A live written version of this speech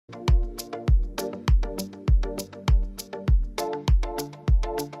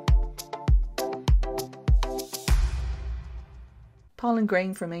Pollen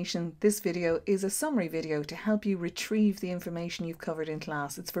grain formation. This video is a summary video to help you retrieve the information you've covered in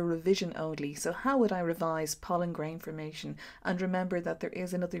class. It's for revision only. So how would I revise pollen grain formation? And remember that there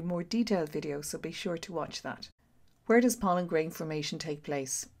is another more detailed video, so be sure to watch that. Where does pollen grain formation take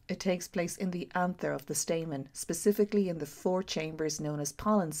place? It takes place in the anther of the stamen, specifically in the 4 chambers known as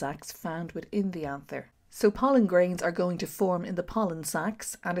pollen sacs found within the anther. So pollen grains are going to form in the pollen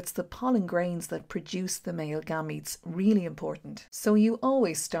sacs, and it's the pollen grains that produce the male gametes. Really important. So you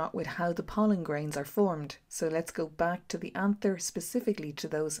always start with how the pollen grains are formed. So let's go back to the anther, specifically to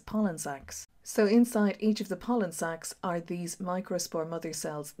those pollen sacs. So inside each of the pollen sacs are these microspore mother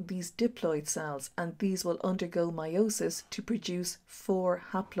cells, these diploid cells, and these will undergo meiosis to produce 4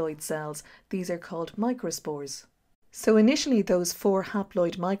 haploid cells. These are called microspores. So initially those 4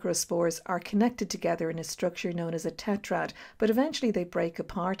 haploid microspores are connected together in a structure known as a tetrad, but eventually they break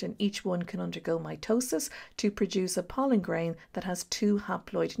apart and each one can undergo mitosis to produce a pollen grain that has 2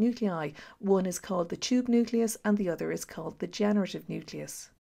 haploid nuclei. One is called the tube nucleus and the other is called the generative nucleus.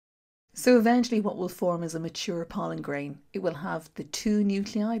 So eventually what will form is a mature pollen grain. It will have the 2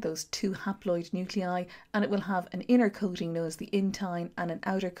 nuclei, those 2 haploid nuclei, and it will have an inner coating known as the intine and an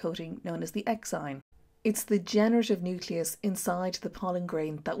outer coating known as the exine. It's the generative nucleus inside the pollen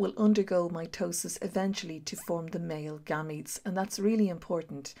grain that will undergo mitosis eventually to form the male gametes, and that's really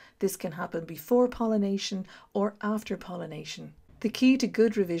important. This can happen before pollination or after pollination. The key to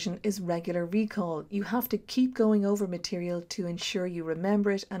good revision is regular recall. You have to keep going over material to ensure you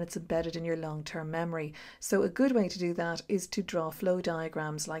remember it and it's embedded in your long-term memory. So a good way to do that is to draw flow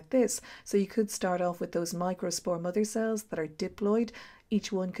diagrams like this. So you could start off with those microspore mother cells that are diploid. Each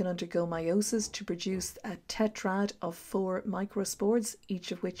one can undergo meiosis to produce a tetrad of 4 microspores,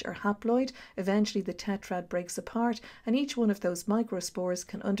 each of which are haploid. Eventually the tetrad breaks apart and each one of those microspores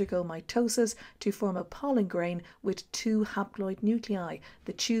can undergo mitosis to form a pollen grain with 2 haploid nuclei,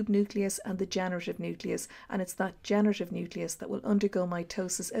 the tube nucleus and the generative nucleus, and it's that generative nucleus that will undergo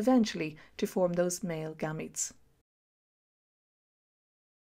mitosis eventually to form those male gametes.